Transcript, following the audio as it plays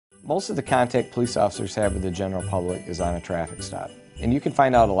Most of the contact police officers have with the general public is on a traffic stop. And you can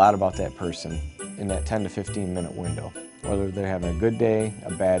find out a lot about that person in that 10 to 15 minute window, whether they're having a good day,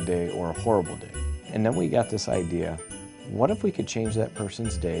 a bad day, or a horrible day. And then we got this idea, what if we could change that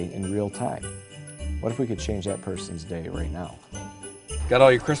person's day in real time? What if we could change that person's day right now? Got all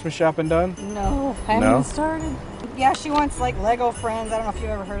your Christmas shopping done? No, I haven't even started. Yeah, she wants like Lego Friends. I don't know if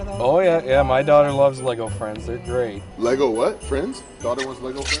you've ever heard of those. Oh yeah, my daughter loves Lego Friends. They're great. Lego what? Friends? Daughter wants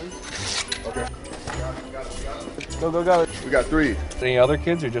Lego Friends? Okay. Got it. Go. We got 3. Any other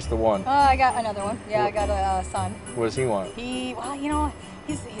kids or just the one? I got another one. Yeah, I got a son. What does he want? Well, you know,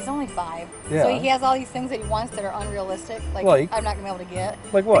 he's only 5. Yeah. So he has all these things that he wants that are unrealistic. Like I'm not gonna be able to get.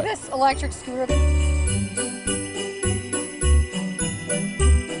 Like what? Like this electric scooter.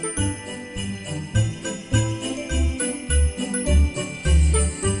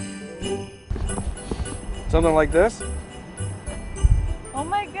 Something like this? Oh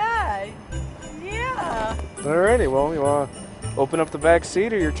my God. Yeah. Alrighty, well, you want to open up the back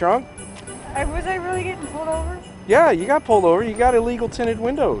seat of your trunk? Was I really getting pulled over? Yeah, you got pulled over. You got illegal tinted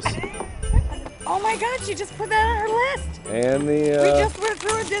windows. Oh my God, she just put that on her list. And the... we just went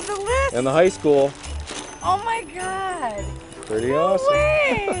through and did the list. And the high school. Oh my God. Pretty awesome.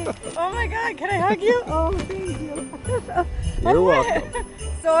 Way. Oh my God, can I hug you? Oh, thank you. You're welcome.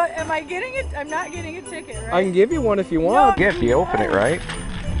 So am I getting it? I'm not getting a ticket, right? I can give you one if you want. No, If you open it, right?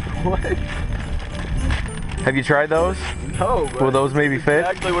 What? Have you tried those? No, but Will those maybe fit?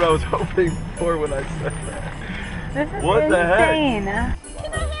 exactly what I was hoping for when I said that. This is What insane. the heck?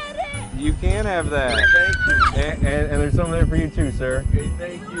 Can I have it? You can have that. Thank you. And there's some there for you too, sir. Okay,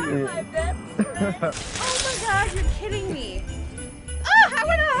 thank you. Oh my God, you're kidding me. Oh, I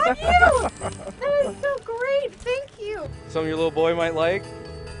want to hug you. That was so great. Thank you. Some your little boy might like.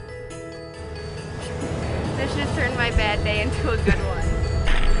 This just turned my bad day into a good one.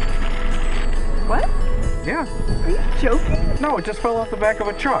 What? Yeah. Are you joking? No, it just fell off the back of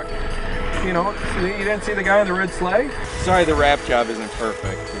a truck. You know, you didn't see the guy in the red sleigh? Sorry, the wrap job isn't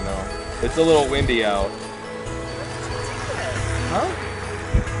perfect, you know. It's a little windy out. Huh?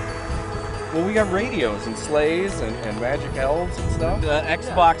 Well, we got radios and sleighs and magic elves and stuff. The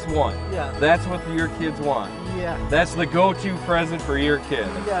Xbox One. Yeah. That's what your kids want. Yeah. That's the go-to present for your kid.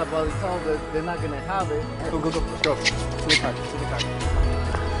 Yeah, but it's all that they're not gonna have it. Go. Let's go. To the car.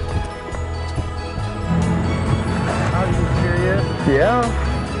 Are you serious? Yeah.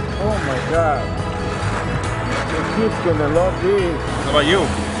 Oh my God. The kids gonna love this. How about you?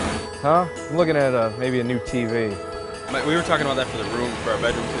 Huh? I'm looking at maybe a new TV. We were talking about that for the room, for our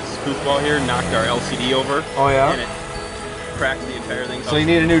bedroom, because foosball here knocked our LCD over. Oh yeah? And it cracked the entire thing. So you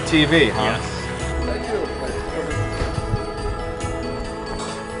need a new TV, huh? Yes. Thank you.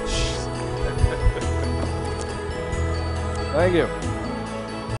 Thank you.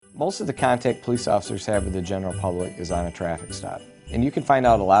 Most of the contact police officers have with the general public is on a traffic stop. And you can find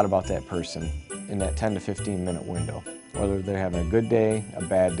out a lot about that person in that 10 to 15 minute window, whether they're having a good day, a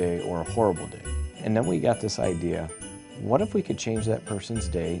bad day, or a horrible day. And then we got this idea, what if we could change that person's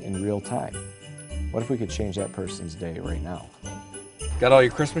day in real time? What if we could change that person's day right now? Got all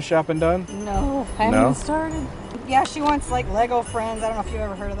your Christmas shopping done? No, I haven't even started. Yeah, she wants like Lego Friends. I don't know if you've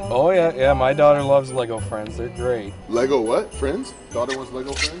ever heard of those. Oh yeah, my daughter loves Lego Friends. They're great. Lego what? Friends? Daughter wants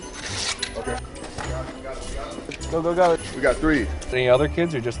Lego Friends? Okay. Got it. Go. We got 3. Any other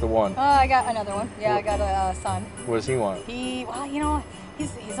kids or just the one? I got another one. Yeah, I got a son. What does he want? Well, you know,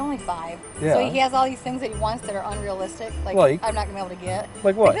 he's only 5. Yeah. So he has all these things that he wants that are unrealistic. Like I'm not gonna be able to get.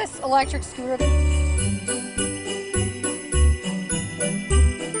 Like what? Like this electric scooter.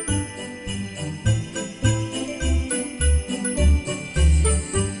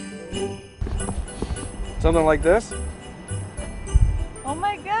 Something like this? Oh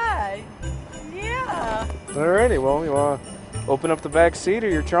my God. Yeah. Alrighty, well, you want to open up the back seat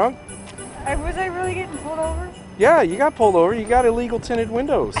of your trunk? Was I really getting pulled over? Yeah, you got pulled over. You got illegal tinted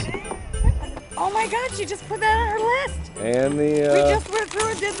windows. Oh my God, she just put that on her list. And the... we just went through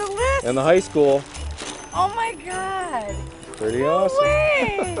and did the list. And the high school. Oh my God. Pretty awesome.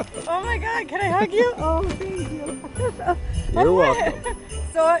 Way. Oh my God, can I hug you? Oh, thank you. You're welcome.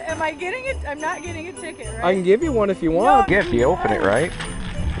 So am I getting it? I'm not getting a ticket, right? I can give you one if you want. No, If you open it, right?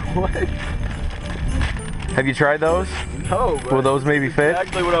 What? Have you tried those? No, but Will those maybe fit?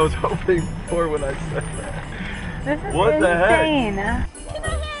 exactly what I was hoping for when I said that. This is What the heck? insane. Can I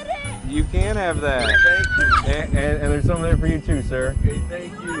have it? You can have that. Thank you. And there's some there for you too, sir. Okay,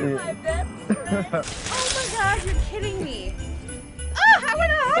 thank you. Oh my God, you're kidding me. Oh, I want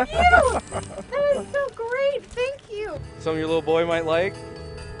to hug you. That was so great. Thank you. Some your little boy might like.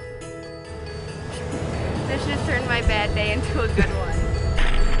 This just turned my bad day into a good one.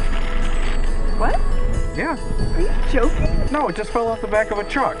 Yeah. Are you joking? No, it just fell off the back of a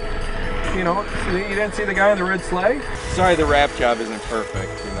truck. You know, so you didn't see the guy in the red sleigh? Sorry, the wrap job isn't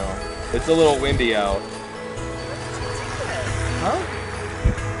perfect, you know. It's a little windy out. Huh?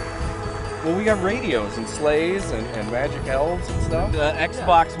 Well, we got radios and sleighs and magic elves and stuff. The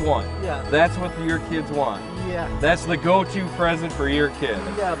Xbox One. Yeah. That's what your kids want. Yeah. That's the go-to present for your kid.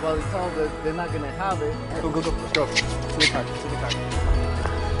 Yeah, but it's all that they're not gonna have it. Go, go, go. Let's go. To the car. To the car.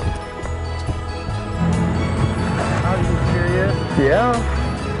 Are you serious? Yeah.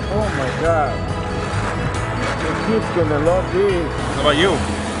 Oh my God. The kids gonna love this. How about you?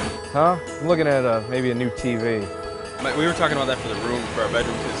 Huh? I'm looking at maybe a new TV. We were talking about that for the room, for our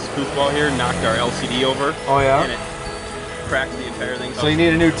bedroom, because football here knocked our LCD over. Oh, yeah? And it cracked the entire thing. So you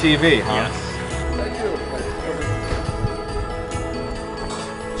need a new TV, huh? Yes. Thank you.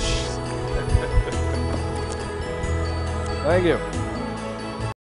 Thank you.